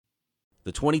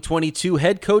The 2022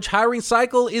 head coach hiring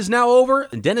cycle is now over,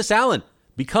 and Dennis Allen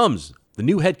becomes the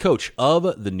new head coach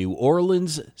of the New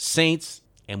Orleans Saints.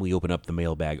 And we open up the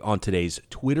mailbag on today's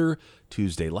Twitter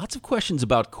Tuesday. Lots of questions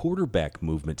about quarterback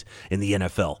movement in the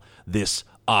NFL this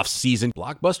offseason.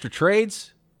 Blockbuster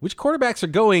trades. Which quarterbacks are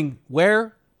going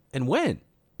where and when?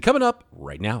 Coming up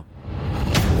right now.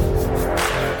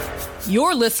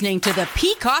 You're listening to the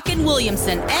Peacock and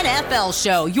Williamson NFL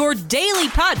Show, your daily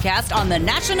podcast on the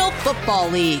National Football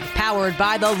League, powered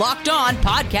by the Locked On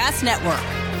Podcast Network.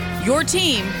 Your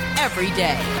team every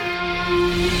day.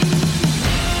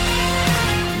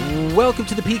 Welcome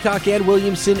to the Peacock and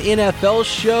Williamson NFL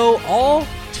Show. All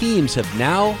teams have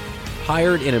now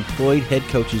hired and employed head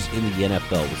coaches in the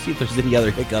NFL. We'll see if there's any other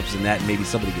hiccups in that and maybe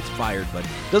somebody gets fired, but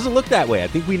it doesn't look that way. I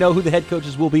think we know who the head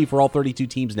coaches will be for all 32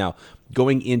 teams now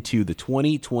going into the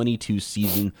 2022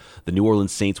 season. The New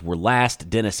Orleans Saints were last.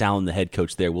 Dennis Allen, the head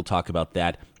coach there. We'll talk about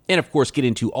that. And, of course, get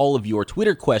into all of your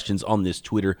Twitter questions on this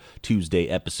Twitter Tuesday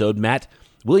episode. Matt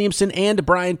Williamson and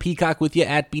Brian Peacock with you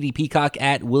at BD Peacock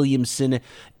at Williamson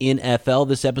NFL.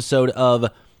 This episode of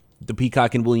the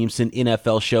Peacock and Williamson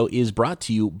NFL Show is brought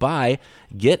to you by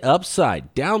Get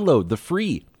Upside. Download the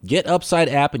free Get Upside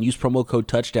app and use promo code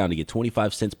Touchdown to get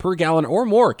 25 cents per gallon or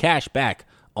more cash back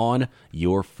on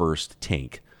your first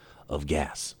tank of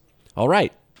gas. All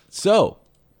right, so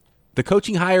the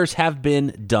coaching hires have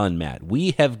been done, Matt.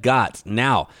 We have got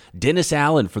now Dennis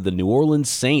Allen for the New Orleans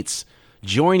Saints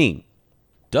joining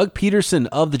Doug Peterson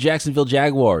of the Jacksonville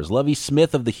Jaguars, Lovie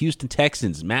Smith of the Houston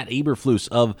Texans, Matt Eberflus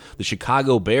of the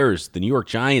Chicago Bears, the New York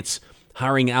Giants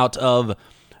hiring out of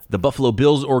the Buffalo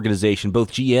Bills organization,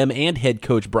 both GM and head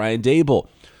coach Brian Daboll.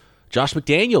 Josh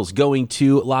McDaniels going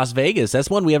to Las Vegas. That's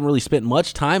one we haven't really spent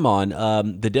much time on.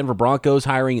 The Denver Broncos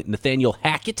hiring Nathaniel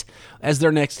Hackett as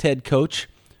their next head coach.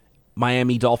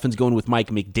 Miami Dolphins going with Mike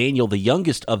McDaniel, the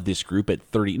youngest of this group at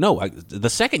the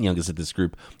second youngest of this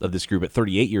group at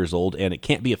 38 years old, and it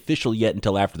can't be official yet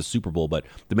until after the Super Bowl, but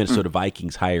the Minnesota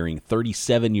Vikings hiring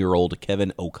 37-year-old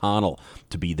Kevin O'Connell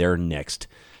to be their next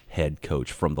head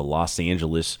coach from the Los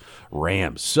Angeles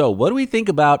Rams. So what do we think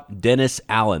about Dennis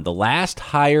Allen? The last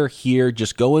hire here,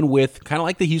 just going with, kind of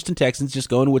like the Houston Texans, just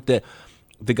going with the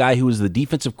guy who was the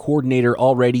defensive coordinator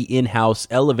already in-house,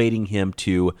 elevating him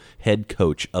to head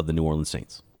coach of the New Orleans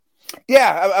Saints.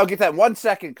 Yeah, I'll get that in 1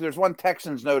 second, because there's one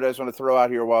Texans note I just want to throw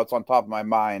out here while it's on top of my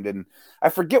mind. And I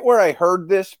forget where I heard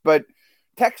this, but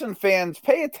Texan fans,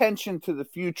 pay attention to the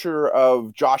future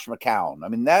of Josh McCown. I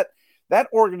mean, that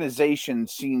organization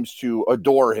seems to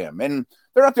adore him. And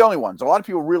they're not the only ones. A lot of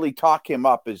people really talk him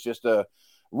up as just a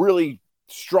really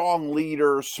strong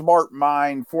leader, smart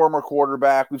mind, former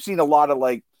quarterback. We've seen a lot of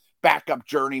like backup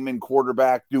journeyman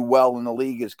quarterback do well in the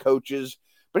league as coaches,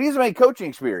 but he hasn't had coaching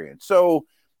experience. So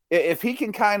if he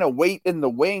can kind of wait in the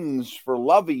wings for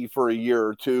Lovie for a year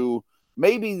or two,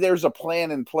 maybe there's a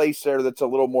plan in place there that's a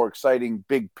little more exciting,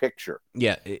 big picture.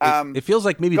 Yeah, it feels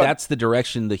like maybe that's the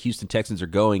direction the Houston Texans are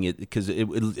going, because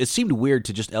it seemed weird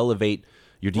to just elevate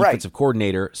your defensive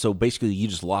coordinator. So basically you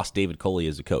just lost David Culley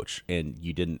as a coach, and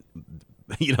you didn't –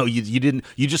 you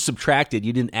just subtracted.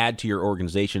 You didn't add to your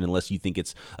organization unless you think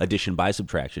it's addition by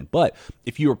subtraction. But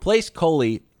if you replace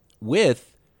Culley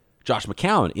with Josh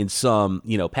McCown in some,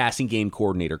 passing game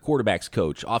coordinator, quarterbacks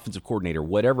coach, offensive coordinator,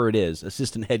 whatever it is,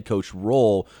 assistant head coach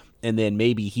role, and then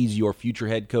maybe he's your future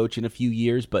head coach in a few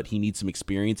years, but he needs some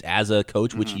experience as a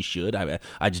coach, which he should.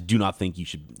 I just do not think you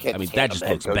should. That just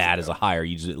looks bad as a hire.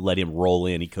 You just let him roll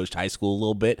in. He coached high school a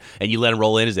little bit, and you let him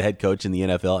roll in as a head coach in the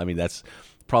NFL. I mean, that's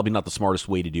probably not the smartest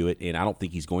way to do it, and I don't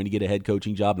think he's going to get a head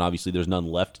coaching job, and obviously there's none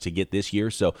left to get this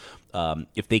year. So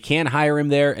if they can hire him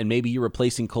there, and maybe you're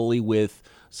replacing Culley with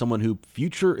someone who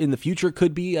in the future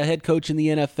could be a head coach in the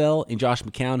NFL, and Josh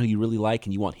McCown, who you really like,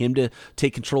 and you want him to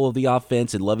take control of the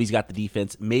offense, and Lovey's got the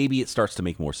defense, maybe it starts to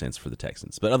make more sense for the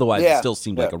Texans. But otherwise, it still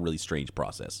seemed like a really strange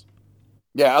process.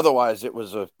 Yeah, otherwise it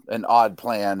was an odd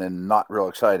plan and not real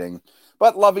exciting.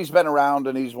 But Lovey's been around,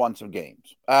 and he's won some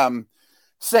games.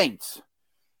 Saints.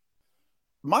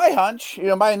 My hunch,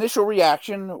 my initial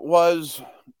reaction was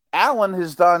Allen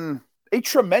has done a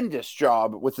tremendous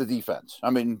job with the defense. I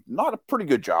mean, not a pretty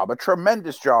good job, a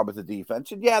tremendous job with the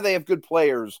defense. And yeah, they have good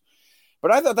players,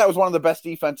 but I thought that was one of the best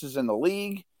defenses in the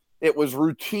league. It was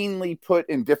routinely put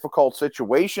in difficult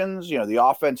situations. The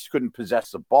offense couldn't possess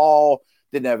the ball,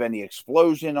 didn't have any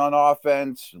explosion on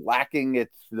offense, lacking it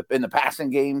in the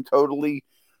passing game totally.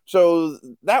 So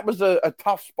that was a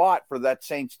tough spot for that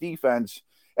Saints defense,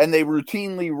 and they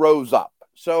routinely rose up.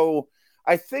 So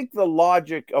I think the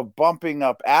logic of bumping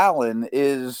up Allen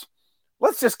is,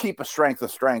 let's just keep a strength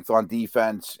of strength on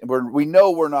defense. We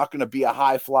know we're not going to be a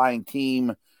high-flying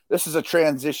team this is a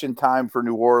transition time for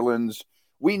New Orleans.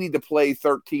 We need to play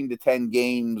 13 to 10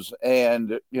 games,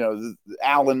 and,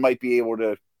 Allen might be able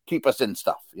to keep us in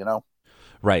stuff,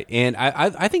 Right. And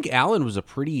I think Allen was a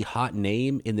pretty hot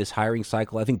name in this hiring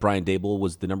cycle. I think Brian Daboll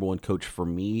was the number one coach for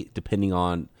me, depending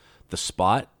on the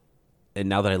spot. And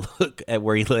now that I look at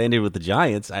where he landed with the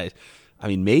Giants, I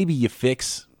mean, maybe you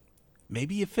fix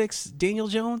Daniel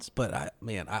Jones, but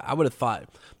I would have thought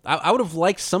I would have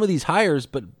liked some of these hires,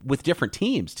 but with different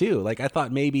teams too. Like I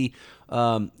thought maybe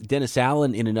Dennis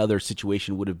Allen in another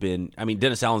situation would have been. I mean,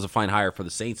 Dennis Allen's a fine hire for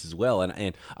the Saints as well,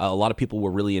 and a lot of people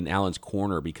were really in Allen's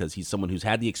corner because he's someone who's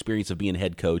had the experience of being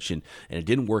head coach, and it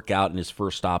didn't work out in his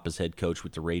first stop as head coach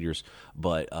with the Raiders,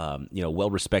 but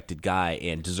well-respected guy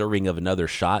and deserving of another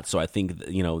shot. So I think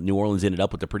New Orleans ended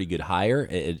up with a pretty good hire,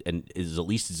 and is at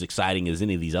least as exciting as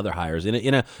any of these other hires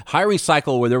in a hiring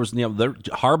cycle where there was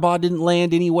Harbaugh didn't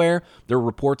land anywhere. There were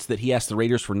reports that he asked the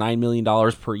Raiders for $9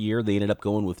 million per year. They ended up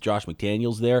going with Josh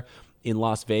McDaniels there in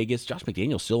Las Vegas. Josh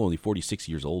McDaniels still only 46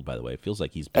 years old, by the way. It feels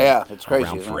like he's been it's crazy,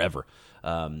 around forever.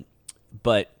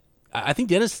 But I think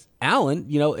Dennis Allen,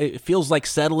 it feels like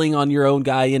settling on your own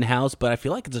guy in-house, but I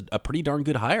feel like it's a pretty darn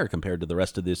good hire compared to the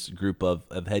rest of this group of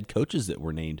head coaches that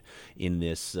were named in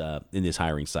this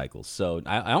hiring cycle. So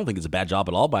I don't think it's a bad job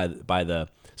at all by the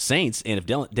Saints. And if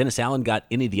Dennis Allen got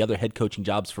any of the other head coaching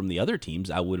jobs from the other teams,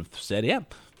 I would have said, yeah,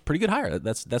 pretty good hire.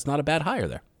 That's not a bad hire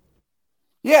there.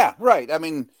 Yeah, right. I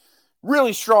mean,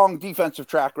 really strong defensive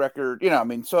track record.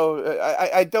 So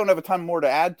I don't have a ton more to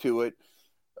add to it.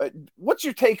 What's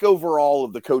your take overall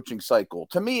of the coaching cycle?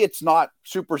 To me, it's not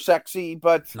super sexy,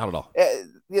 but not at all.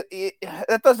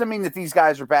 That doesn't mean that these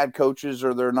guys are bad coaches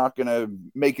or they're not going to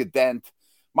make a dent.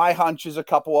 My hunch is a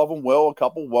couple of them will, a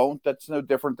couple won't. That's no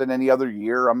different than any other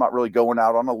year. I'm not really going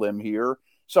out on a limb here.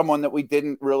 Someone that we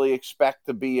didn't really expect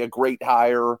to be a great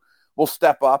hire will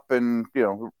step up and,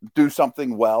 do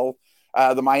something well.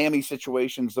 The Miami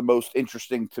situation is the most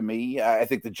interesting to me. I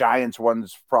think the Giants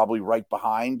one's probably right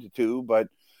behind too, but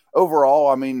overall,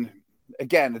 I mean,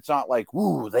 again, it's not like,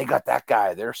 woo, they got that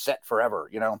guy. They're set forever,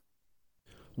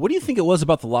 What do you think it was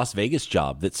about the Las Vegas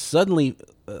job that suddenly,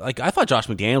 I thought Josh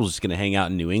McDaniels was just going to hang out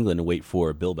in New England and wait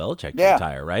for Bill Belichick to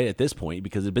retire, right, at this point,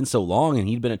 because it had been so long and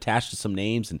he'd been attached to some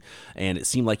names, and it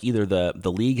seemed like either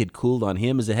the league had cooled on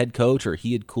him as a head coach or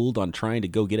he had cooled on trying to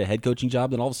go get a head coaching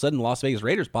job, and all of a sudden Las Vegas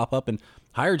Raiders pop up and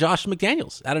hire Josh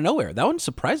McDaniels out of nowhere. That one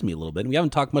surprised me a little bit, and we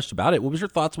haven't talked much about it. What was your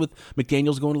thoughts with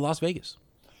McDaniels going to Las Vegas?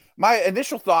 My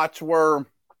initial thoughts were,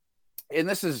 and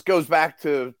this goes back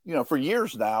to, for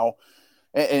years now,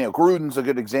 and Gruden's a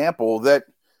good example, that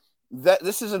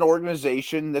this is an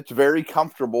organization that's very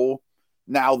comfortable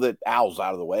now that Al's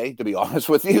out of the way, to be honest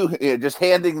with you, just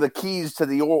handing the keys to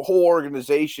the whole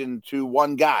organization to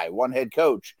one guy, one head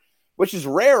coach, which is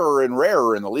rarer and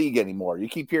rarer in the league anymore. You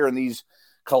keep hearing these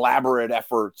collaborative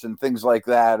efforts and things like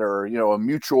that, or, a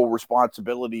mutual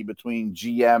responsibility between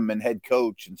GM and head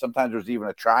coach. And sometimes there's even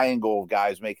a triangle of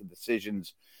guys making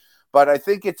decisions. But I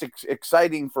think it's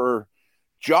exciting for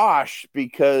Josh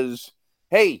because,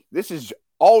 hey, this is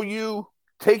all you,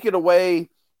 take it away.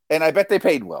 And I bet they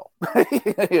paid well. They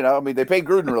paid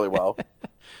Gruden really well.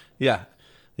 Yeah,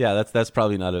 that's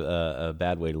probably not a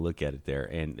bad way to look at it there.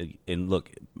 And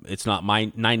look, it's not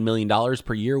 $9 million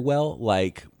per year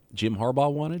like Jim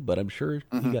Harbaugh wanted, but I'm sure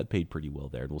he got paid pretty well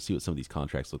there. And we'll see what some of these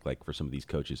contracts look like for some of these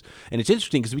coaches. And it's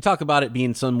interesting because we talk about it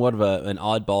being somewhat of an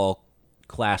oddball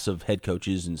class of head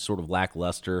coaches and sort of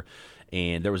lackluster.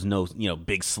 And there was no,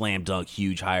 big slam dunk,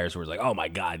 huge hires where it's like, oh my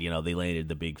God, they landed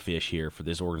the big fish here for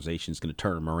this organization is going to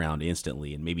turn them around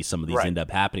instantly. And maybe some of these end up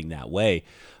happening that way.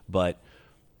 But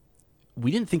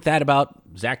we didn't think that about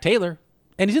Zach Taylor.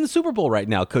 And he's in the Super Bowl right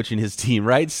now coaching his team,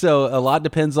 right? So a lot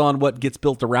depends on what gets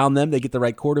built around them. They get the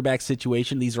right quarterback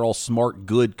situation. These are all smart,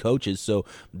 good coaches. So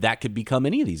that could become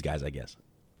any of these guys, I guess.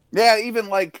 Yeah, even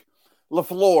like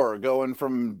LaFleur going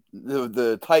from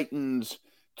the Titans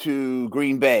to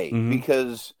Green Bay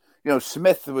because,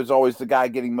 Smith was always the guy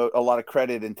getting a lot of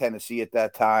credit in Tennessee at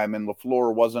that time. And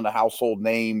LaFleur wasn't a household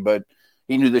name, but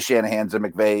he knew the Shanahans and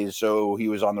McVays, so he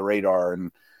was on the radar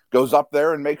and goes up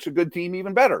there and makes a good team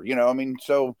even better.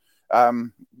 So I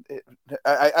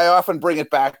often bring it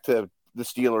back to the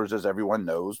Steelers, as everyone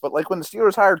knows. But like when the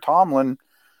Steelers hired Tomlin,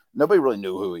 nobody really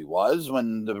knew who he was.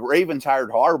 When the Ravens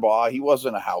hired Harbaugh, he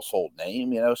wasn't a household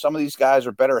name. Some of these guys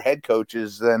are better head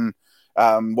coaches than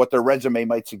what their resume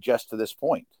might suggest to this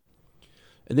point.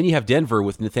 And then you have Denver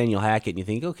with Nathaniel Hackett, and you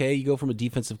think, okay, you go from a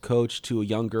defensive coach to a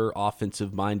younger,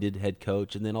 offensive-minded head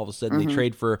coach, and then all of a sudden they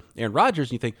trade for Aaron Rodgers,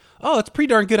 and you think, oh, it's a pretty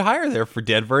darn good hire there for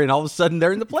Denver, and all of a sudden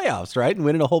they're in the playoffs, right, and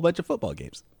winning a whole bunch of football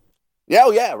games.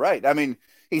 Yeah, right. I mean,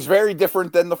 he's very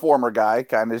different than the former guy,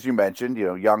 kind of as you mentioned,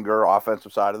 younger,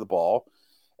 offensive side of the ball.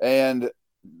 And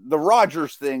the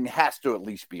Rodgers thing has to at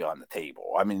least be on the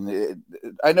table. I mean,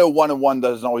 I know 1-1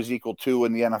 doesn't always equal 2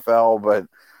 in the NFL, but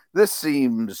this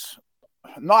seems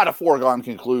not a foregone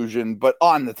conclusion, but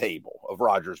on the table of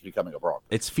Rodgers becoming a Bronco.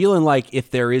 It's feeling like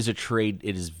if there is a trade,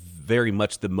 it is very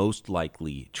much the most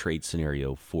likely trade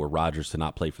scenario for Rodgers to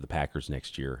not play for the Packers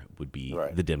next year would be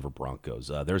the Denver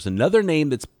Broncos. There's another name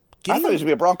that's I thought he was going to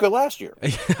be a Bronco last year.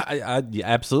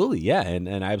 Absolutely, yeah,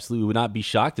 and I absolutely would not be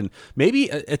shocked. And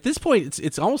maybe at this point,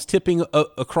 it's almost tipping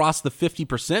across the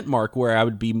 50% mark, where I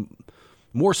would be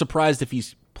more surprised if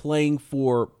he's playing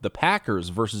for the Packers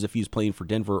versus if he's playing for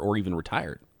Denver or even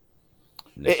retired.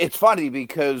 It's funny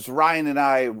because Ryan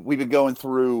and we've been going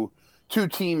through 2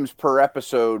 teams per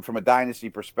episode from a dynasty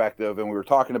perspective, and we were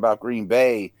talking about Green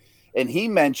Bay, and he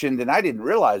mentioned, and I didn't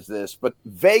realize this, but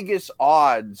Vegas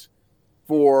odds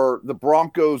for the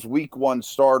Broncos week 1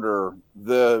 starter,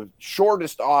 the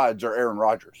shortest odds are Aaron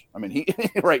Rodgers. I mean, he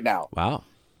right now. Wow.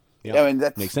 Yeah, I mean,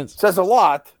 that makes sense. Says a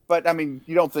lot, but I mean,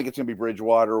 you don't think it's going to be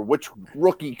Bridgewater. Which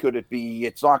rookie could it be?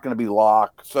 It's not going to be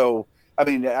Locke. So, I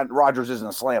mean, Rodgers isn't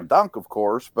a slam dunk, of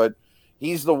course, but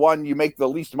he's the one you make the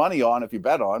least money on if you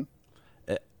bet on.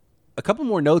 A couple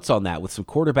more notes on that with some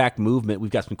quarterback movement.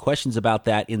 We've got some questions about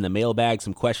that in the mailbag,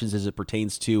 some questions as it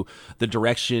pertains to the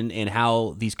direction and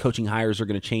how these coaching hires are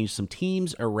going to change some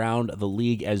teams around the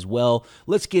league as well.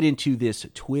 Let's get into this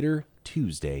Twitter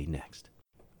Tuesday next.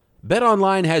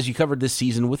 BetOnline has you covered this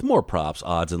season with more props,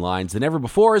 odds, and lines than ever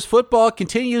before as football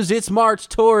continues its march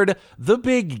toward the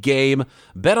big game.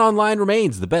 BetOnline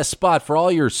remains the best spot for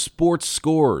all your sports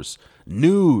scores,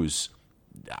 news,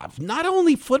 not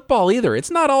only football either. It's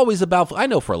not always about, I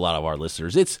know for a lot of our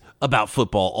listeners, it's about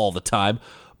football all the time,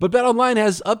 but BetOnline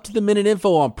has up-to-the-minute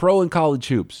info on pro and college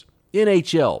hoops,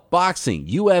 NHL, boxing,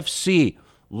 UFC,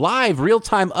 live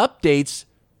real-time updates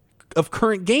of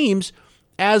current games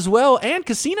as well, and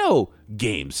casino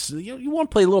games. You want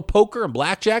to play a little poker and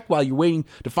blackjack while you're waiting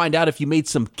to find out if you made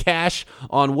some cash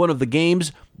on one of the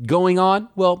games going on?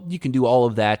 Well, you can do all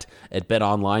of that at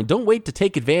BetOnline. Don't wait to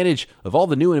take advantage of all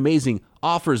the new and amazing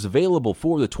offers available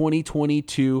for the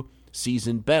 2022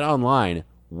 season. BetOnline,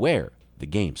 where the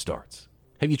game starts.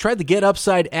 Have you tried the Get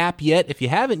Upside app yet? If you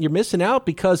haven't, you're missing out,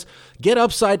 because Get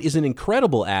Upside is an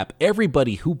incredible app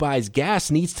everybody who buys gas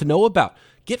needs to know about.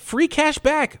 Get free cash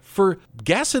back for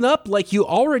gassing up like you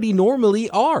already normally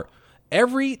are.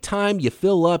 Every time you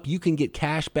fill up, you can get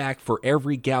cash back for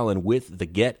every gallon with the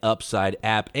Get Upside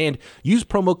app. And use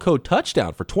promo code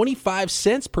TOUCHDOWN for 25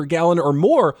 cents per gallon or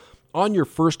more on your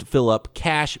first fill up,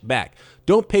 cash back.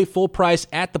 Don't pay full price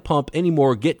at the pump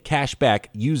anymore. Get cash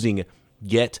back using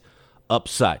Get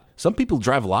Upside. Some people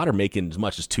drive a lot are making as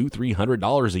much as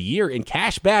 $200-$300 a year in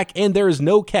cash back, and there is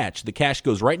no catch. The cash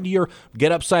goes right into your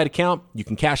Get Upside account. You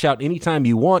can cash out anytime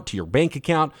you want to your bank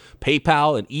account,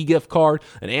 PayPal, an eGift card,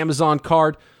 an Amazon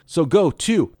card. So go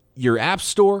to your app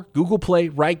store, Google Play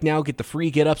right now. Get the free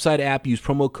Get Upside app. Use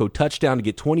promo code TOUCHDOWN to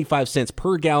get 25 cents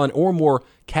per gallon or more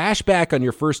cash back on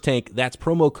your first tank. That's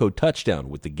promo code TOUCHDOWN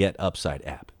with the Get Upside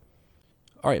app.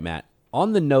 All right, Matt,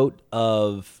 on the note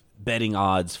of betting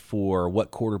odds for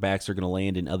what quarterbacks are going to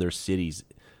land in other cities,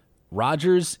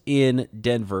 Rodgers in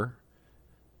Denver,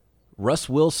 Russ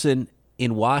Wilson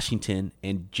in Washington,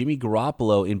 and Jimmy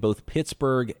Garoppolo in both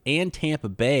Pittsburgh and Tampa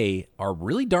Bay are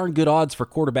really darn good odds for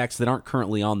quarterbacks that aren't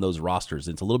currently on those rosters.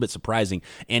 It's a little bit surprising,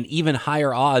 and even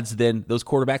higher odds than those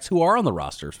quarterbacks who are on the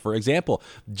rosters. For example,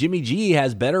 Jimmy G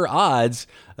has better odds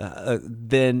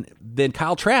than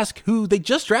Kyle Trask, who they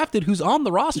just drafted, who's on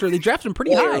the roster. They drafted him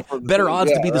pretty high. Better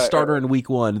odds to be the starter in week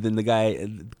 1 than the guy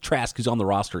Trask who's on the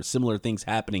roster. Similar things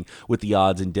happening with the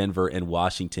odds in Denver and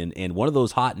Washington. And one of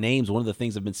those hot names, one of the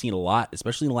things I've been seeing a lot,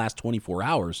 especially in the last 24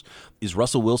 hours, is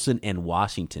Russell Wilson and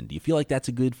Washington. Do you feel like that's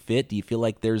a good fit? Do you feel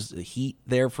like there's a heat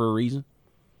there for a reason?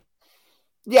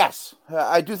 Yes,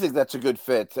 I do think that's a good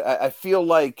fit. I feel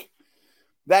like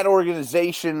that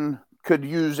organization could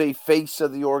use a face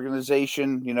of the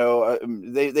organization. You know,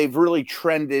 they've really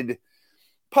trended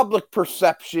public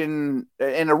perception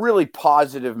in a really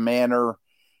positive manner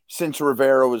since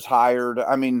Rivera was hired.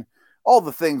 I mean, all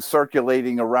the things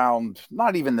circulating around,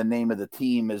 not even the name of the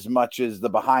team as much as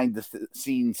the behind the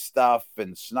scenes stuff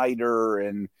and Snyder,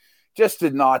 and just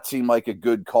did not seem like a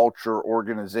good culture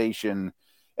organization.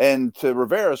 And to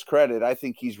Rivera's credit, I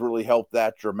think he's really helped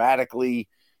that dramatically.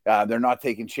 They're not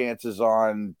taking chances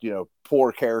on,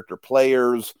 poor character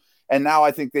players. And now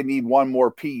I think they need one more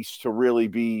piece to really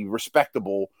be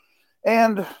respectable.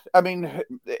 And I mean,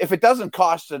 if it doesn't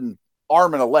cost an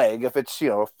arm and a leg if it's,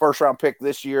 a first round pick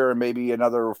this year and maybe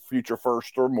another future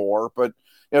first or more, but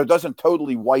it doesn't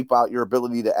totally wipe out your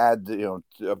ability to add,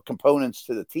 components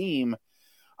to the team.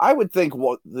 I would think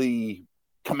what the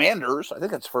Commanders, I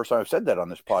think that's the first time I've said that on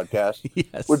this podcast,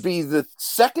 yes. would be the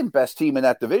second best team in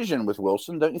that division with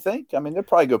Wilson, don't you think? I mean, they'd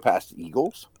probably go past the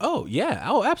Eagles. Oh, yeah.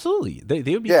 Oh, absolutely.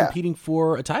 They would be competing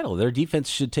for a title. Their defense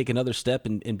should take another step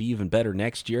and be even better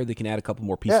next year. They can add a couple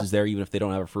more pieces there, even if they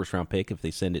don't have a first-round pick, if they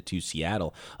send it to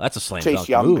Seattle. That's a slam dunk Chase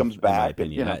Young move, comes back, in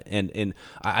my opinion. And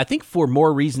I think for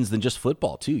more reasons than just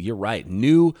football, too. You're right.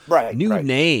 New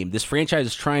name. This franchise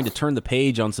is trying to turn the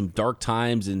page on some dark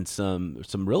times and some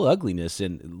real ugliness.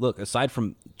 And look, aside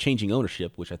from changing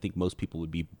ownership, which I think most people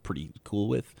would be pretty cool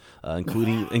with,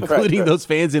 including those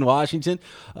fans in Washington,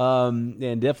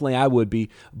 and definitely I would be.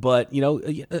 But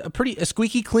a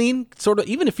squeaky clean sort of,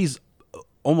 even if he's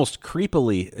almost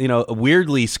creepily, a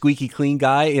weirdly squeaky clean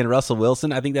guy in Russell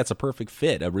Wilson, I think that's a perfect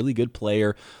fit. A really good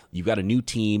player. You've got a new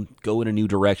team, go in a new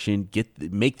direction,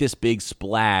 make this big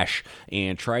splash,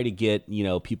 and try to get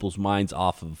people's minds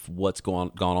off of what's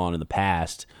gone on in the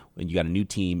past. When you got a new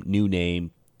team, new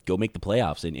name. Go make the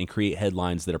playoffs and create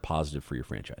headlines that are positive for your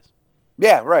franchise.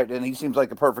 Yeah, right. And he seems like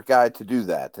the perfect guy to do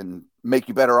that and make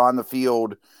you better on the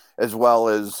field as well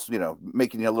as,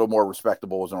 making you a little more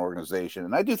respectable as an organization.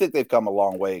 And I do think they've come a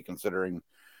long way considering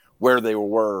where they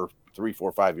were 3,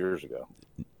 4, 5 years ago.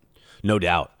 No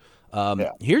doubt.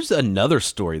 Here's another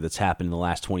story that's happened in the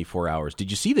last 24 hours. Did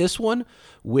you see this one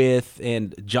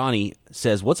and Johnny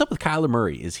says, what's up with Kyler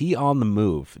Murray? Is he on the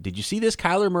move? Did you see this?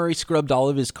 Kyler Murray scrubbed all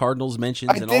of his Cardinals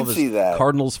mentions and all of his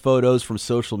Cardinals photos from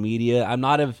social media.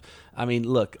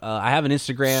 Look, I have an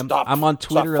Instagram. I'm on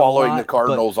Twitter. Stop following the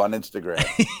Cardinals on Instagram.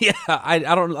 Yeah, I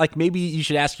don't maybe you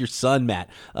should ask your son, Matt.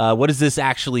 What does this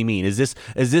actually mean? Is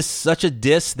this such a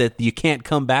diss that you can't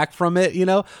come back from it?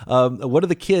 What do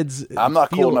the kids? I'm not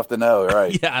cool enough to know,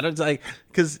 right? Yeah, I don't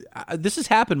because this has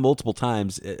happened multiple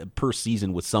times per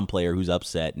season with some player who's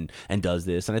upset and does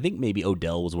this. And I think maybe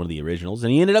Odell was one of the originals,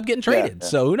 and he ended up getting traded. Yeah.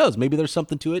 So who knows? Maybe there's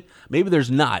something to it. Maybe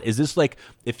there's not. Is this like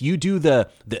if you do the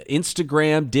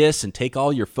Instagram diss and take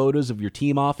all your photos of your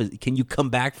team off, can you come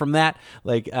back from that?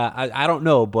 I don't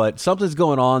know, but something's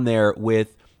going on there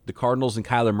with the Cardinals and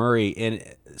Kyler Murray. And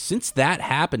since that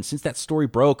happened, since that story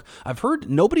broke, I've heard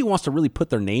nobody wants to really put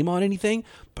their name on anything,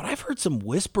 but I've heard some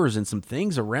whispers and some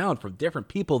things around from different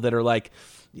people that are like,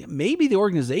 maybe the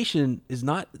organization is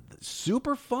not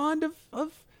super fond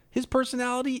of his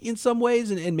personality in some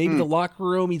ways, and maybe the locker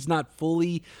room, he's not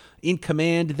fully in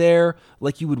command there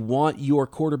like you would want your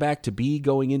quarterback to be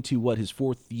going into his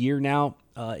fourth year now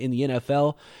in the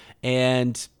NFL.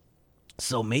 And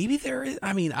so maybe there is,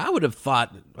 I would have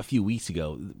thought a few weeks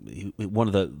ago, one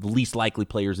of the least likely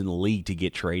players in the league to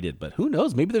get traded, but who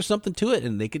knows? Maybe there's something to it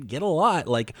and they could get a lot.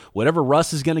 Like whatever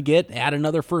Russ is going to get, add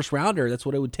another first rounder. That's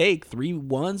what it would take. 3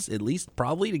 ones at least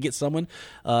probably to get someone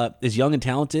as young and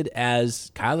talented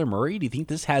as Kyler Murray. Do you think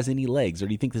this has any legs, or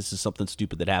do you think this is something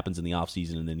stupid that happens in the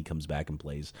offseason and then he comes back and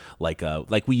plays like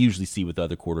we usually see with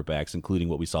other quarterbacks, including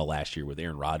what we saw last year with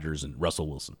Aaron Rodgers and Russell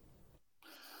Wilson?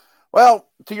 Well,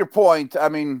 to your point,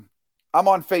 I'm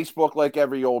on Facebook like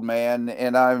every old man,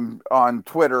 and I'm on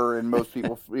Twitter, and most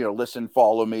people, listen,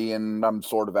 follow me, and I'm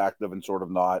sort of active and sort of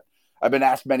not. I've been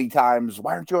asked many times,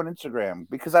 why aren't you on Instagram?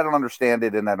 Because I don't understand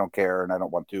it, and I don't care, and I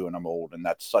don't want to, and I'm old, and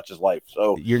that's such is life.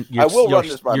 So I will run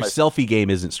this by your selfie game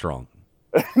isn't strong.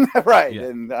 Right, yeah.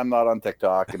 And I'm not on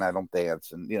TikTok, and I don't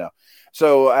dance, and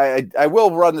so I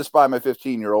will run this by my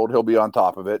 15-year-old. He'll be on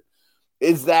top of it.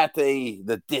 Is that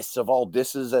the diss of all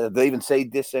disses? Do they even say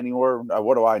diss anymore?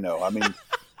 What do I know?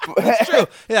 That's true.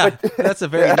 Yeah, that's a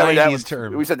very 90s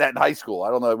term. We said that in high school.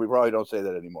 I don't know. We probably don't say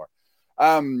that anymore.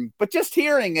 But just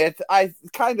hearing it, I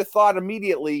kind of thought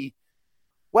immediately,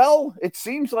 well, it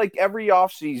seems like every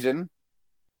offseason,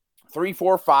 3,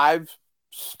 4, 5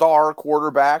 star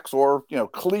quarterbacks or,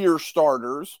 clear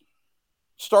starters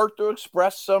start to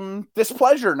express some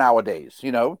displeasure nowadays,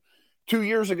 2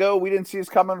 years ago, we didn't see us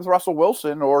coming with Russell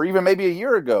Wilson, or even maybe a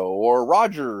year ago, or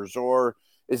Rodgers, or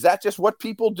is that just what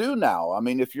people do now?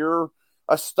 If you're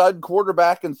a stud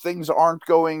quarterback and things aren't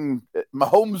going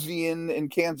Mahomesian in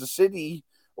Kansas City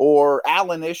or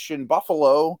Allen-ish in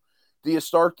Buffalo, do you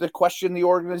start to question the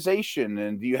organization?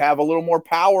 And do you have a little more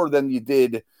power than you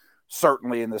did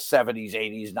certainly in the 70s,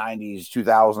 80s, 90s,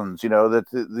 2000s,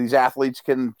 that these athletes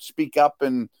can speak up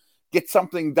and get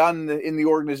something done in the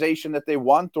organization that they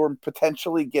want, or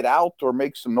potentially get out or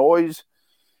make some noise.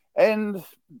 And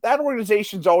that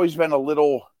organization's always been a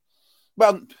little,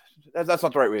 well, that's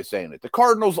not the right way of saying it. The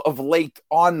Cardinals of late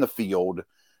on the field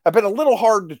have been a little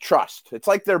hard to trust. It's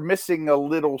like they're missing a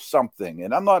little something.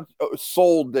 And I'm not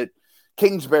sold that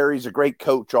Kingsbury's a great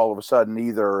coach all of a sudden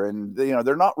either. And,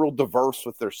 they're not real diverse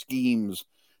with their schemes.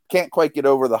 Can't quite get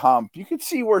over the hump. You could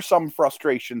see where some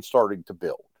frustration starting to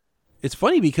build. It's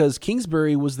funny because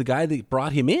Kingsbury was the guy that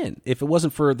brought him in. If it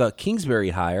wasn't for the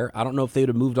Kingsbury hire, I don't know if they would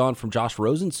have moved on from Josh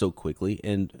Rosen so quickly,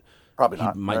 and probably he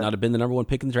might not have been the number one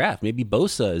pick in the draft. Maybe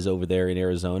Bosa is over there in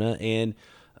Arizona, and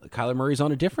Kyler Murray's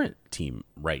on a different team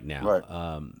right now.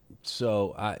 Right.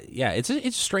 It's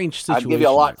a strange situation. I'd give you a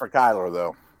lot for Kyler,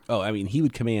 though. Oh, I mean, he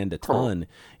would command a ton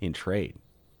in trade.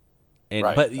 And,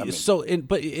 right.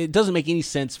 But it doesn't make any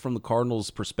sense from the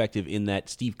Cardinals' perspective in that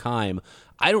Steve Keim,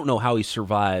 I don't know how he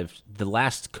survived the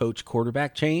last coach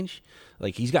quarterback change.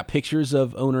 Like, he's got pictures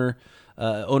of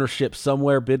ownership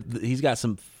somewhere. He's got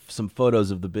some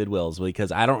photos of the Bidwells,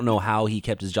 because I don't know how he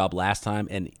kept his job last time.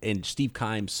 And Steve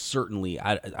Keim, certainly,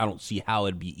 I don't see how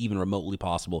it'd be even remotely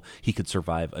possible he could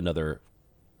survive another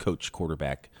coach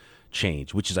quarterback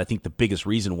change, which is, I think, the biggest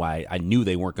reason why I knew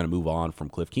they weren't going to move on from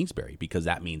Cliff Kingsbury, because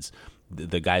that means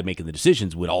the guy making the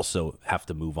decisions would also have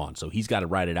to move on. So he's got to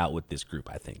ride it out with this group,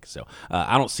 I think. So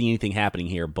I don't see anything happening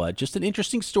here, but just an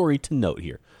interesting story to note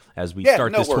here as we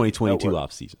start this 2022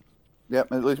 offseason.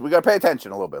 Yep, at least we got to pay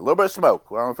attention a little bit. A little bit of smoke.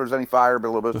 I don't know if there's any fire, but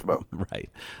a little bit of smoke. Right.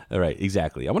 All right,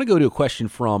 exactly. I want to go to a question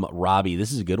from Robbie.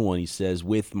 This is a good one. He says,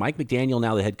 with Mike McDaniel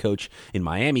now the head coach in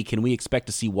Miami, can we expect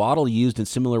to see Waddle used in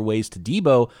similar ways to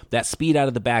Debo? That speed out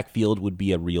of the backfield would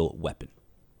be a real weapon.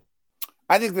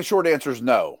 I think the short answer is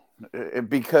no,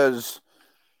 because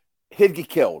he'd get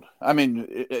killed. I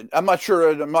mean, I'm not sure.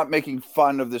 I'm not making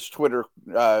fun of this Twitter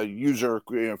user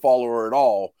follower at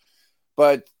all,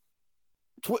 but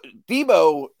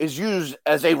Debo is used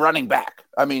as a running back.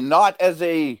 I mean, not as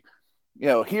a,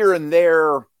 here and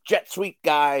there jet sweep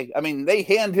guy. I mean, they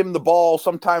hand him the ball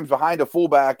sometimes behind a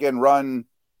fullback and run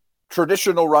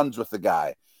traditional runs with the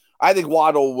guy. I think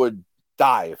Waddle would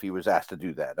die if he was asked to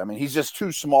do that. I mean, he's just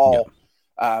too small.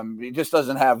 Yeah. He just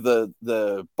doesn't have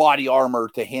the body armor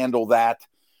to handle that.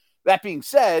 That being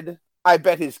said, I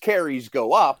bet his carries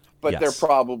go up, but they're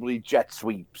probably jet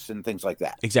sweeps and things like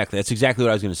that. Exactly. That's exactly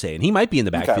what I was going to say. And he might be in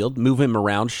the backfield, move him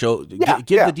around,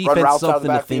 give the defense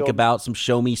something to think about, some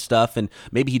show me stuff, and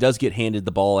maybe he does get handed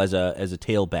the ball as a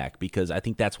tailback, because I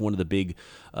think that's one of the big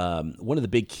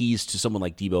keys to someone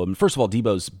like Debo. I mean, first of all,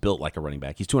 Debo's built like a running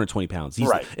back. He's 220 pounds.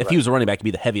 If he was a running back, he'd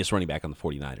be the heaviest running back on the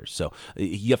 49ers. So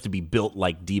you have to be built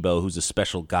like Debo, who's a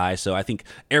special guy. So I think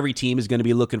every team is going to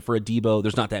be looking for a Debo.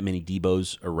 There's not that many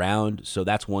Debos around, so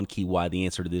that's one key why the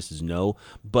answer to this is no.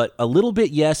 But a little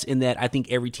bit yes, in that I think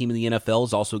every team in the NFL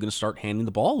is also going to start handing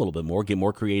the ball a little bit more, get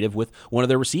more creative with one of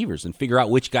their receivers, and figure out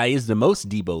which guy is the most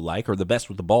Debo-like or the best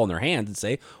with the ball in their hands, and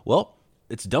say, well,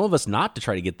 it's dumb of us not to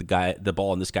try to get the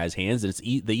ball in this guy's hands, and it's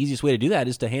the easiest way to do that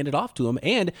is to hand it off to him.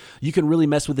 And you can really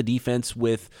mess with the defense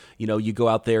with, you go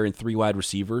out there in 3 wide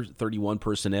receivers, 31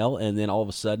 personnel, and then all of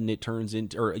a sudden it turns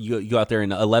into, or you go out there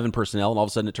in 11 personnel, and all of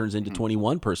a sudden it turns into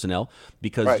 21 personnel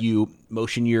because you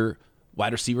motion your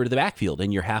wide receiver to the backfield,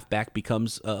 and your halfback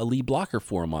becomes a lead blocker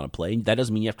for him on a play. That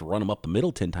doesn't mean you have to run him up the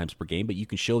middle 10 times per game, but you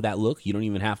can show that look. You don't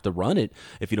even have to run it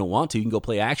if you don't want to. You can go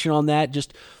play action on that.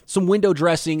 Just some window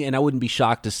dressing, and I wouldn't be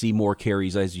shocked to see more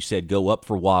carries, as you said, go up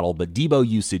for Waddle, but Debo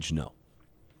usage, no.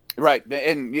 Right,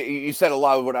 and you said a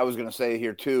lot of what I was going to say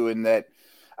here, too, in that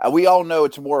we all know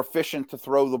it's more efficient to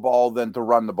throw the ball than to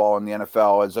run the ball in the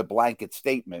NFL as a blanket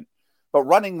statement. But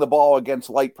running the ball against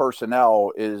light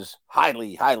personnel is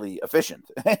highly, highly efficient,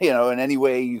 in any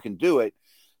way you can do it.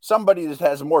 Somebody that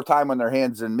has more time on their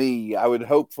hands than me, I would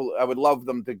love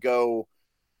them to go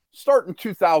start in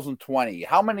 2020.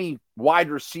 How many wide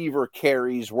receiver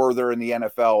carries were there in the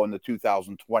NFL in the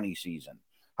 2020 season?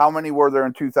 How many were there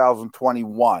in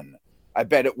 2021? I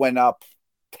bet it went up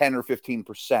 10 or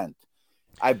 15%.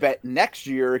 I bet next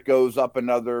year it goes up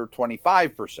another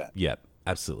 25%. Yep.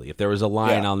 Absolutely. If there was a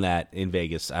line on that in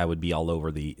Vegas, I would be all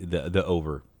over the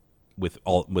over with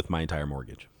my entire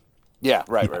mortgage. Yeah,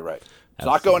 right. It's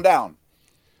not going down.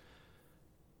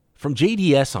 From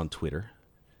JDS on Twitter,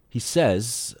 he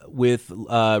says, with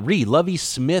Lovie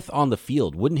Smith on the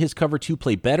field, wouldn't his cover 2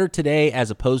 play better today as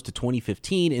opposed to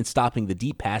 2015 in stopping the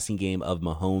deep passing game of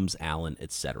Mahomes, Allen,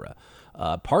 etc.?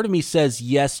 Part of me says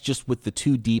yes, just with the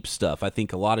too deep stuff. I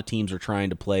think a lot of teams are trying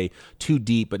to play too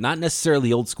deep, but not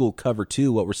necessarily old school cover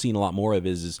 2. What we're seeing a lot more of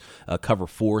is a cover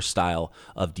 4 style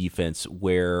of defense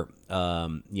where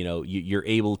you're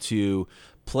able to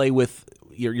play with.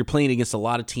 You're playing against a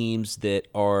lot of teams that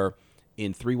are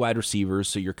in 3 wide receivers,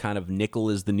 so you're kind of nickel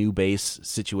is the new base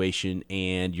situation,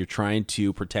 and you're trying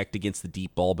to protect against the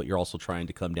deep ball, but you're also trying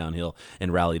to come downhill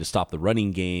and rally to stop the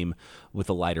running game with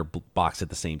a lighter box at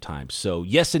the same time. So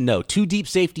yes and no. 2 deep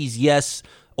safeties, yes.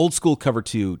 Old school cover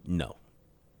 2, no.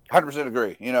 100%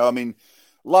 agree.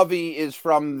 Lovey is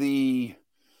from the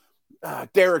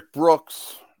Derek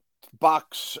Brooks,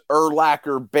 Bucks,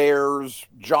 Urlacher, Bears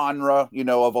genre,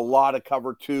 of a lot of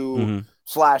cover 2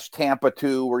 / Tampa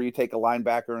 2, where you take a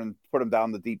linebacker and put him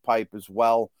down the deep pipe as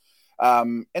well.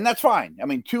 And that's fine.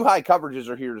 Too high coverages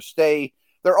are here to stay.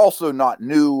 They're also not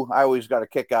new. I always got a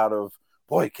kick out of,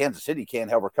 Kansas City can't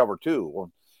have cover 2.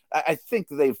 Well, I think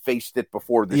they've faced it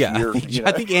before this year.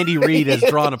 I think Andy Reid has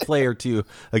drawn a play or two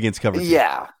against cover 2.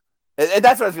 Yeah. And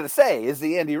that's what I was going to say, is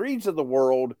the Andy Reids of the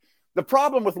world. The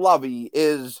problem with Lovey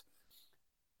is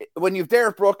when you've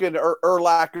Derek Brooks and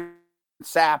Urlacher,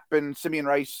 Sapp and Simeon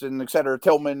Rice and et cetera,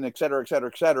 Tillman, et cetera,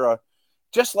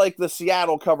 just like the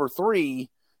Seattle cover 3,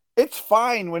 it's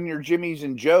fine when your Jimmies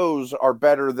and Joes are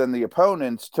better than the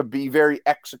opponents to be very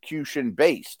execution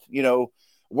based.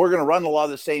 We're going to run a lot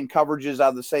of the same coverages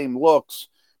out of the same looks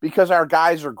because our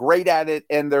guys are great at it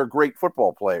and they're great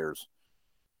football players.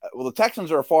 Well, the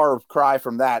Texans are a far cry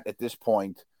from that at this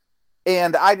point.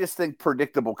 And I just think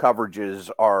predictable coverages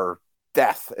are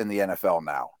death in the NFL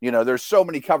now. There's so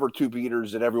many cover 2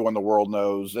 beaters that everyone in the world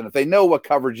knows. And if they know what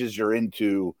coverages you're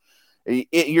into,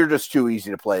 you're just too easy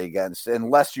to play against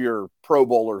unless you're pro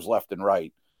bowlers left and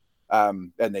right.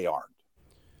 And they aren't.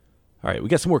 All right. We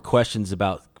got some more questions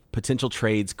about potential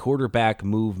trades, quarterback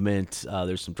movement.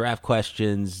 There's some draft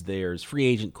questions. There's free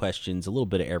agent questions, a little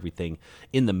bit of everything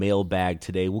in the mailbag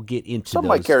today. We'll get into some those.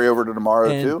 Might carry over to tomorrow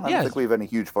too. I don't think we have any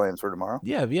huge plans for tomorrow.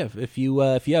 Yeah. If you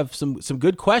have some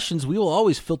good questions, we will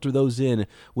always filter those in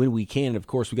when we can. And of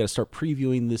course, we got to start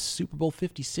previewing this Super Bowl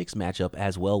 56 matchup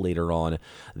as well later on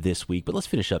this week. But let's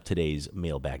finish up today's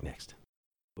mailbag next.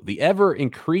 The ever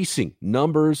increasing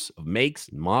numbers of makes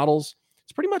and models,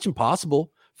 it's pretty much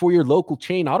impossible for your local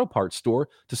chain auto parts store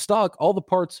to stock all the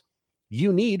parts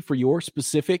you need for your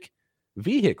specific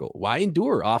vehicle. Why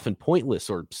endure often pointless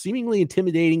or seemingly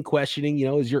intimidating questioning,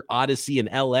 is your Odyssey an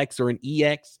LX or an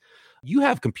EX? You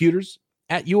have computers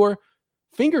at your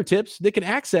fingertips that can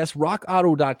access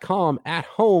rockauto.com at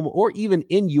home or even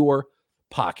in your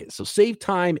pocket. So save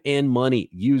time and money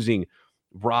using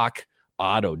Rock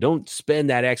Auto. Don't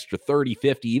spend that extra 30,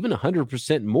 50, even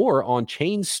 100% more on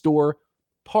chain store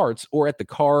parts or at the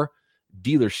car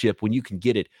dealership when you can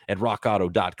get it at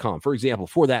rockauto.com. For example,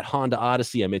 for that Honda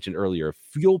Odyssey I mentioned earlier,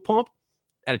 fuel pump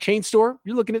at a chain store,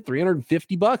 you're looking at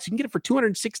 $350. You can get it for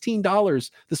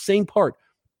 $216, the same part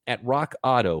at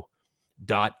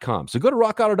rockauto.com. So go to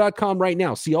rockauto.com right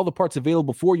now. See all the parts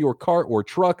available for your car or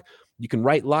truck. You can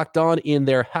write Locked On in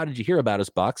their How Did You Hear About Us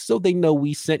box so they know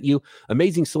we sent you.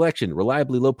 Amazing selection,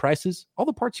 reliably low prices, all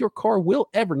the parts your car will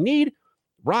ever need.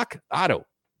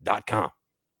 rockauto.com.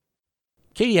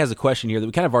 Katie has a question here that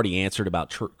we kind of already answered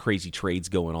about crazy trades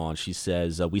going on. She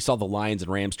says, we saw the Lions and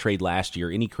Rams trade last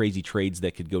year. Any crazy trades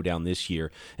that could go down this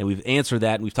year? And we've answered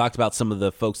that, and we've talked about some of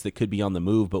the folks that could be on the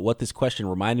move. But what this question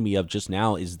reminded me of just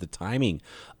now is the timing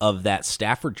of that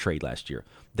Stafford trade last year.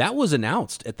 That was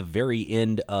announced at the very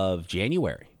end of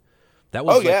January. That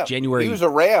was January. He was a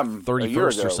Ram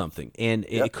 31st or something. And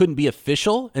it couldn't be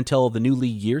official until the new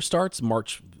league year starts,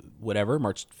 March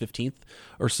 15th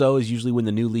or so is usually when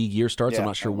the new league year starts. I'm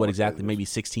not sure what exactly, maybe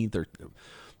 16th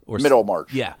or middle of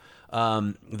March. Yeah.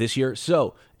 This year.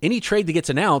 So any trade that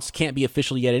gets announced can't be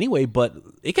official yet anyway, but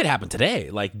it could happen today.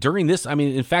 Like during this,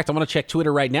 in fact, I want to check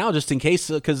Twitter right now just in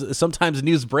case, because sometimes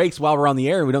news breaks while we're on the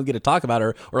air and we don't get to talk about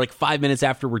it, or like 5 minutes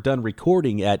after we're done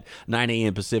recording at 9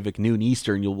 a.m. Pacific, noon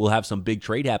Eastern, we'll have some big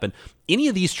trade happen. Any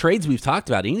of these trades we've talked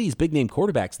about, any of these big name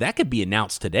quarterbacks, that could be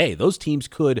announced today. Those teams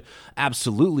could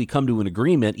absolutely come to an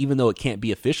agreement, even though it can't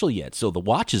be official yet. So the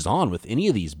watch is on with any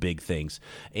of these big things,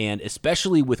 and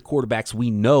especially with quarterbacks we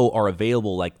know are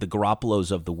available, like the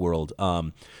Garoppolos of the world.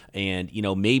 And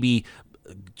maybe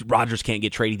Rodgers can't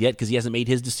get traded yet because he hasn't made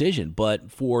his decision. But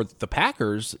for the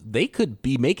Packers, they could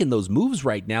be making those moves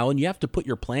right now, and you have to put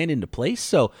your plan into place.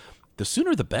 So the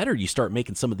sooner the better you start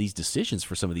making some of these decisions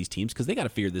for some of these teams, because they got to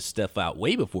figure this stuff out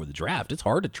way before the draft. It's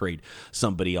hard to trade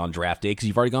somebody on draft day because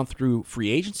you've already gone through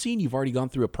free agency and you've already gone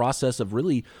through a process of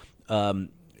really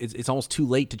it's almost too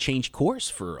late to change course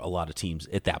for a lot of teams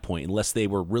at that point, unless they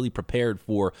were really prepared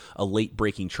for a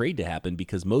late-breaking trade to happen,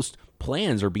 because most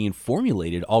plans are being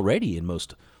formulated already in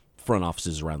most front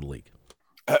offices around the league.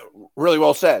 Really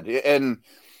well said. And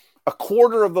a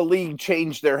quarter of the league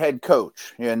changed their head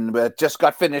coach, and just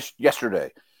got finished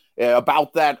yesterday.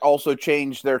 About that also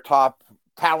changed their top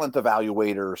talent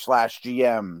evaluator /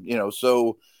 GM.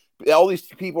 So all these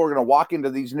people are going to walk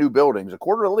into these new buildings, a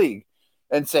quarter of the league,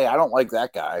 and say, I don't like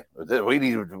that guy.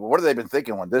 What have they been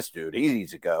thinking on this dude? He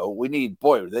needs to go. We need,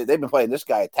 they've been playing this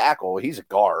guy at tackle. He's a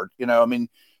guard,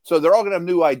 so they're all going to have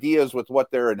new ideas with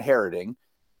what they're inheriting.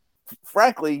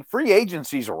 frankly, free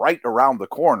agency's right around the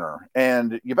corner,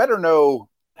 and you better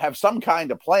have some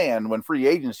kind of plan when free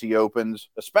agency opens,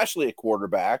 especially a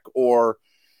quarterback. Or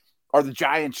are the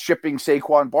Giants shipping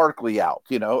Saquon Barkley out?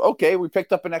 Okay, we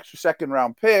picked up an extra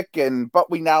second-round pick, but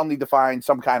we now need to find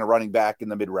some kind of running back in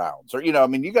the mid-rounds. Or, you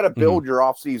got to build your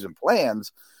offseason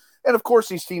plans. And, of course,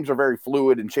 these teams are very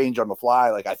fluid and change on the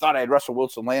fly. Like, I thought I had Russell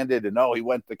Wilson landed, and no, he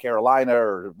went to Carolina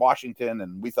or Washington,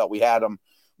 and we thought we had him.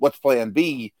 What's plan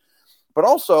B? But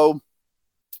also,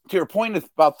 to your point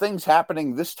about things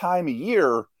happening this time of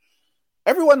year,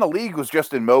 everyone in the league was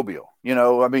just in Mobile.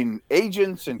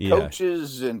 Agents and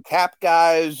coaches and cap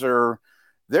guys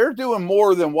they're doing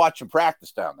more than watching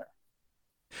practice down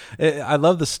there. I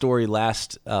love the story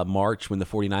last March when the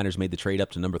 49ers made the trade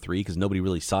up to number 3 because nobody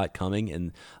really saw it coming.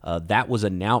 And that was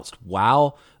announced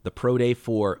while the pro day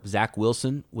for Zach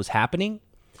Wilson was happening.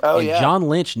 Oh, yeah. John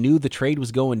Lynch knew the trade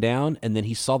was going down, and then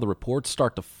he saw the reports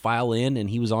start to file in, and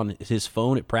he was on his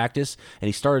phone at practice, and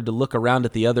he started to look around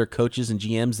at the other coaches and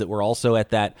GMs that were also at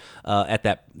that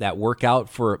workout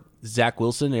for Zach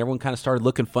Wilson, and everyone kind of started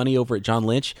looking funny over at John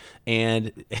Lynch,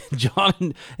 and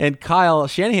John and Kyle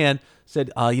Shanahan said,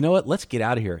 you know what, let's get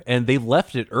out of here. And they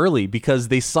left it early because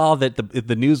they saw that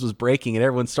the news was breaking and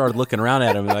everyone started looking around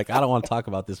at him and like, I don't want to talk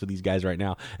about this with these guys right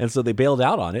now. And so they bailed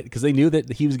out on it because they knew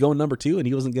that he was going number 2 and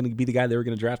he wasn't going to be the guy they were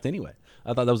going to draft anyway.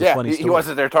 I thought that was a funny story. He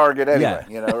wasn't their target anyway,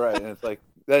 right. And it's like,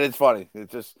 that is funny.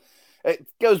 It's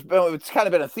kind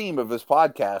of been a theme of this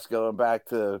podcast going back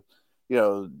to,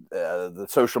 the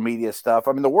social media stuff.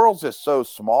 The world's just so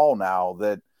small now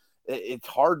that it's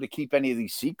hard to keep any of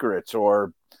these secrets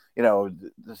or,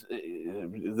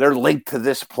 they're linked to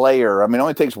this player. It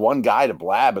only takes one guy to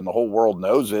blab and the whole world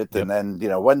knows it. Yep. And then,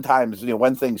 when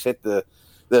things hit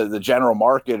the general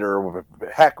market or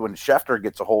heck, when Schefter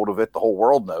gets a hold of it, the whole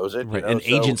world knows it. Right. And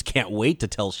agents can't wait to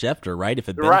tell Schefter, right? If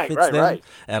it benefits them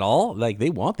at all, like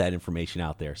they want that information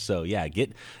out there. So yeah,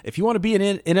 if you want to be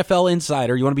an NFL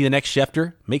insider, you want to be the next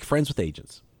Schefter, make friends with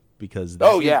agents because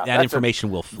that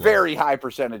information will flow. Very high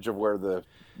percentage of where the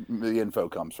info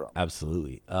comes from.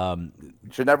 Absolutely.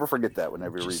 Should never forget that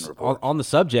whenever you're reading reports. On the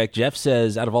subject, Jeff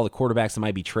says, out of all the quarterbacks that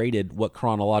might be traded, what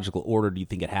chronological order do you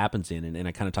think it happens in? And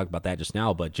I kind of talked about that just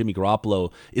now, but Jimmy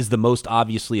Garoppolo is the most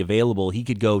obviously available. He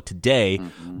could go today,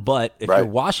 but if you're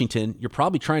Washington, you're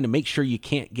probably trying to make sure you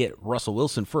can't get Russell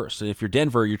Wilson first. And if you're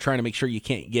Denver, you're trying to make sure you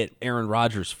can't get Aaron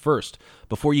Rodgers first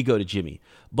before you go to Jimmy.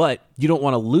 But you don't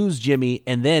want to lose Jimmy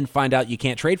and then find out you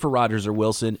can't trade for Rodgers or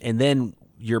Wilson, and then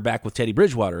you're back with Teddy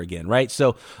Bridgewater again, right?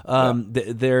 So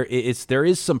there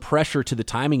is some pressure to the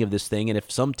timing of this thing, and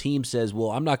if some team says,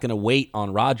 well, I'm not going to wait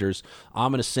on Rodgers,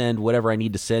 I'm going to send whatever I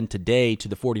need to send today to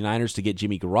the 49ers to get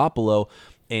Jimmy Garoppolo,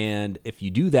 and if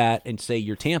you do that and say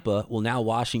you're Tampa, well, now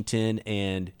Washington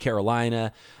and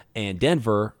Carolina and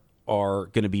Denver are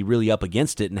going to be really up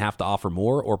against it and have to offer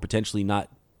more or potentially not,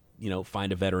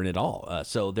 find a veteran at all.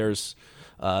 So there's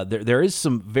there is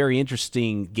some very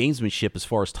interesting gamesmanship as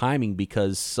far as timing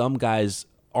because some guys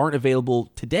aren't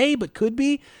available today but could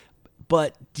be.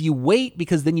 But do you wait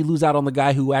because then you lose out on the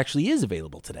guy who actually is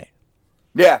available today?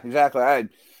 Yeah, exactly. I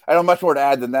don't have much more to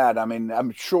add than that.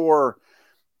 I'm sure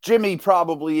Jimmy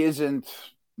probably isn't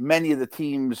many of the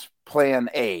teams' plan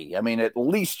A. At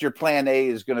least your plan A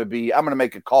is going to be, I'm going to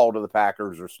make a call to the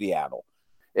Packers or Seattle.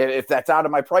 If that's out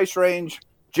of my price range,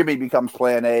 Jimmy becomes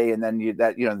plan A, and then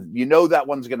that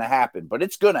one's going to happen, but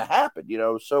it's going to happen,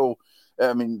 So,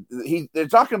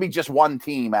 there's not going to be just one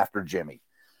team after Jimmy.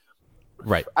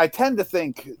 Right. I tend to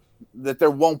think that there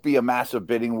won't be a massive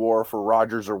bidding war for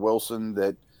Rodgers or Wilson,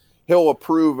 that he'll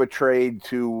approve a trade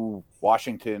to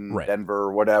Washington,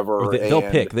 Denver, whatever. Or they'll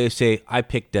pick. They say, I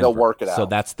picked Denver. They'll work it out. So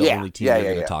that's the only team they're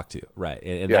going to talk to. Right.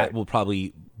 And that will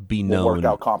probably be known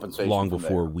long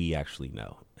before we actually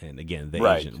know. And again, the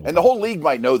agent. And the whole league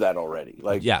might know that already.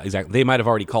 Yeah, exactly. They might have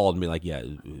already called and be like, yeah,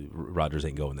 Rodgers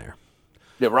ain't going there.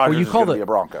 Yeah, Rodgers is going to be a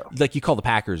Bronco. Like you call the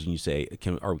Packers and you say,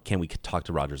 can we talk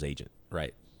to Rodgers' agent?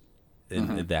 Right.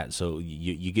 And that, so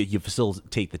you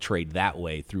facilitate the trade that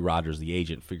way through Rodgers, the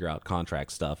agent, figure out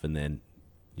contract stuff, and then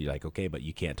you're like, okay, but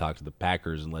you can't talk to the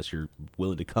Packers unless you're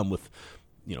willing to come with,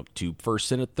 2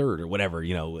 firsts and a third or whatever,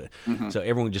 So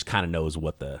everyone just kind of knows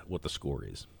what the score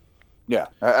is. Yeah,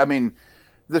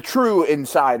 the true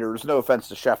insiders, no offense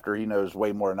to Schefter, he knows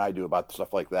way more than I do about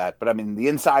stuff like that. But the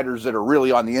insiders that are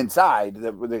really on the inside,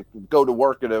 that go to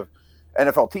work at a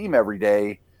NFL team every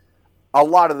day, a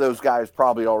lot of those guys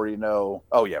probably already know,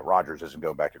 oh yeah, Rodgers isn't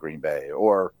going back to Green Bay,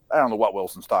 or I don't know what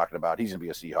Wilson's talking about. He's going to be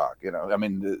a Seahawk.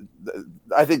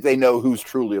 I think they know who's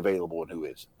truly available and who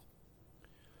isn't.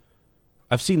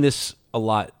 I've seen this a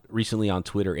lot recently on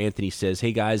Twitter. Anthony says,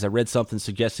 "Hey guys, I read something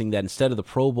suggesting that instead of the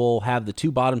Pro Bowl, have the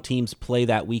 2 bottom teams play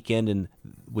that weekend, and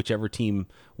whichever team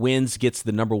wins gets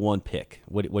the number 1 pick."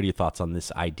 What are your thoughts on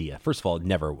this idea? First of all,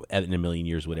 never in a million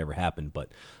years would ever happen, but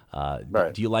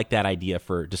Right. do you like that idea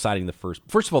for deciding the first?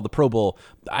 First of all, the Pro Bowl,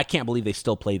 I can't believe they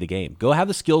still play the game. Go have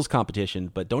the skills competition,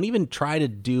 but don't even try to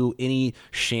do any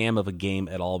sham of a game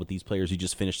at all with these players who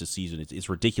just finished the season. It's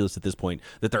ridiculous at this point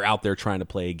that they're out there trying to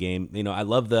play a game. You know, I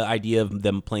love the idea of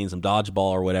them playing some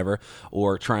dodgeball or whatever,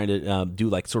 or trying to do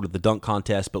like sort of the dunk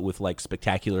contest, but with like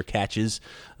spectacular catches.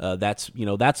 That's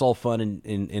all fun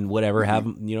and whatever. Have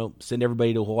them, send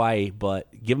everybody to Hawaii, but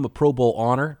give them a Pro Bowl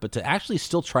honor. But to actually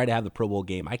still try to have the Pro Bowl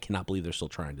game, I cannot believe they're still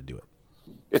trying to do it.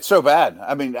 It's so bad.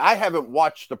 I mean, I haven't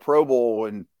watched the Pro Bowl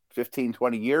in 15,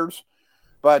 20 years,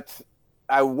 but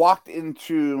I walked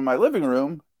into my living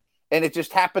room and it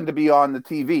just happened to be on the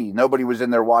TV. Nobody was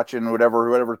in there watching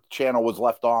whatever channel was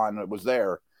left on. It was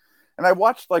there. And I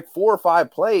watched like 4 or 5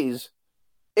 plays.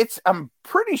 I'm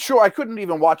pretty sure I couldn't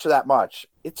even watch that much.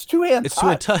 It's two-hand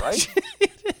touch, right?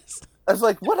 It is. I was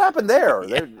like, what happened there?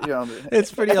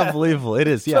 It's pretty unbelievable. It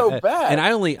is, yeah. So bad. And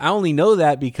I only know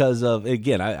that because of,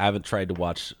 again, I haven't tried to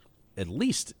watch at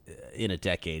least in a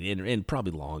decade and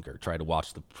probably longer. Try to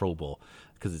watch the Pro Bowl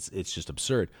because it's just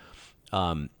absurd.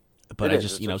 But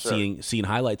seeing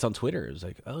highlights on Twitter, it was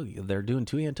like, oh, they're doing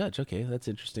two-hand touch. Okay, that's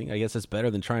interesting. I guess that's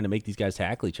better than trying to make these guys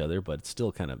tackle each other, but it's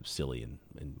still kind of silly and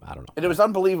I don't know. And it was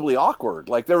unbelievably awkward.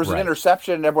 Like there was an Right.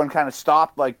 interception and everyone kind of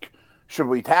stopped. Like, should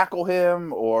we tackle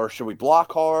him or should we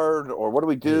block hard or what do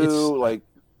we do? Like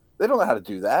they don't know how to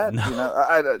do that. No.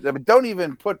 I mean, don't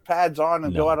even put pads on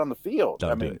and go out on the field.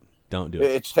 Don't do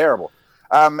it. It's terrible.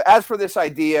 As for this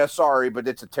idea, sorry, but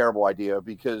it's a terrible idea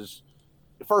because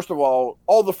first of all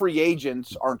the free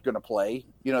agents aren't going to play,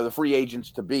 the free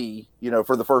agents to be,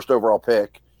 for the first overall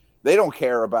pick. They don't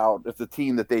care about if the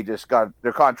team that they just got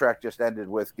their contract just ended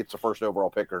with gets a first overall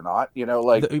pick or not.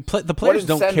 The players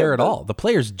don't care at all. The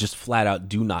players just flat out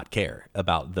do not care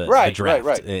about the draft.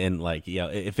 Right. And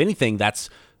if anything, that's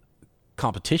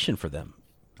competition for them.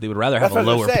 They would rather have a That's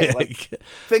what I lower was saying. pick.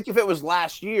 Think if it was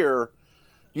last year,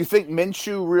 you think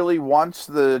Minshew really wants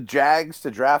the Jags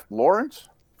to draft Lawrence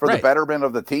for the Right. betterment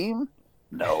of the team?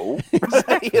 No.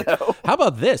 How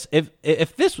about this?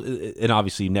 If this, and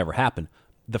obviously never happened,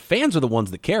 the fans are the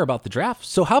ones that care about the draft.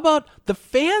 So how about the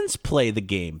fans play the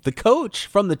game? The coach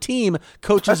from the team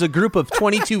coaches a group of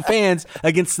 22 fans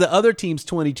against the other team's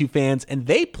 22 fans, and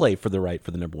they play for the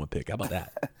number 1 pick. How about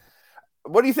that?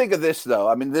 What do you think of this, though?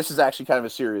 I mean, this is actually kind of a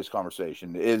serious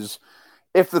conversation. Is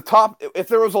if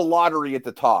there was a lottery at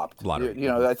the top,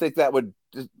 I think that would,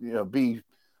 be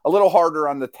a little harder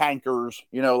on the tankers.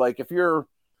 Like if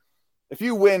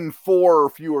you win 4 or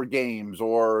fewer games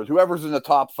or whoever's in the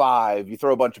top 5, you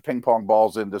throw a bunch of ping pong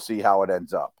balls in to see how it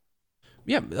ends up.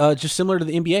 Yeah, just similar to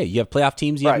the NBA. You have playoff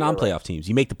teams, you have non-playoff teams.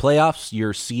 You make the playoffs,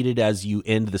 you're seeded as you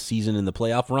end the season in the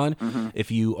playoff run. Mm-hmm.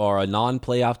 If you are a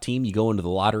non-playoff team, you go into the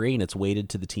lottery, and it's weighted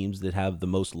to the teams that have the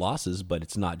most losses, but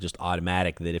it's not just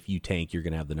automatic that if you tank, you're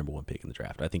going to have the number 1 pick in the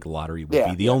draft. I think the lottery would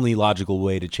be the only logical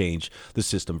way to change the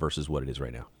system versus what it is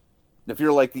right now. If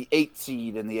you're like the 8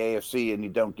 seed in the AFC and you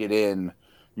don't get in,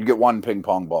 you get 1 ping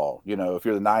pong ball. If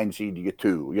you're the 9 seed, you get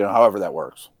 2. However that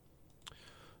works.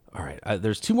 All right.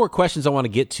 There's 2 more questions I want to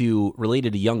get to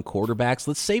related to young quarterbacks.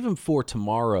 Let's save them for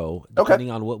tomorrow,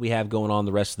 depending on what we have going on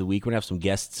the rest of the week. We're going to have some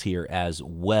guests here as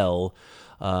well.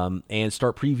 And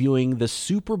start previewing the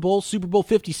Super Bowl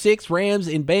 56, Rams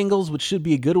and Bengals, which should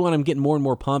be a good one. I'm getting more and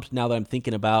more pumped now that I'm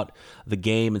thinking about the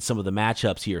game and some of the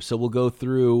matchups here. So we'll go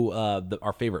through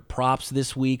our favorite props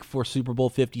this week for Super Bowl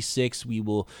 56. We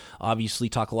will obviously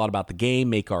talk a lot about the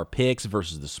game, make our picks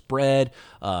versus the spread,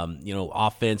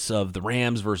 offense of the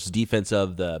Rams versus defense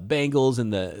of the Bengals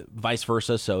and the vice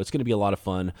versa. So it's going to be a lot of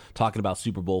fun talking about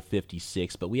Super Bowl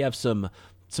 56. But we have some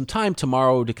time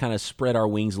tomorrow to kind of spread our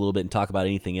wings a little bit and talk about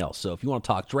anything else. So if you want to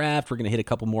talk draft, we're going to hit a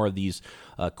couple more of these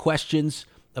questions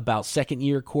about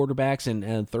second-year quarterbacks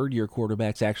and third-year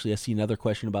quarterbacks. Actually, I see another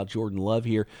question about Jordan Love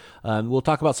here. We'll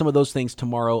talk about some of those things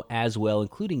tomorrow as well,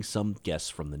 including some guests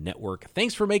from the network.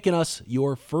 Thanks for making us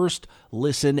your first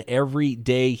listen every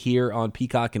day here on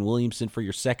Peacock and Williamson. For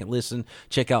your second listen,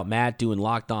 check out Matt doing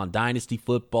Locked On Dynasty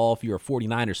Football. If you're a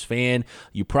 49ers fan,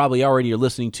 you probably already are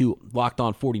listening to Locked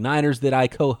On 49ers that I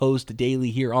co-host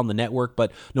daily here on the network.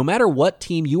 But no matter what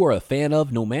team you are a fan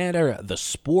of, no matter the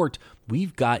sport,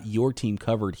 we've got your team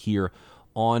covered here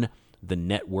on the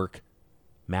network.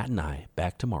 Matt and I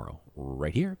back tomorrow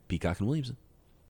right here, Peacock and Williamson.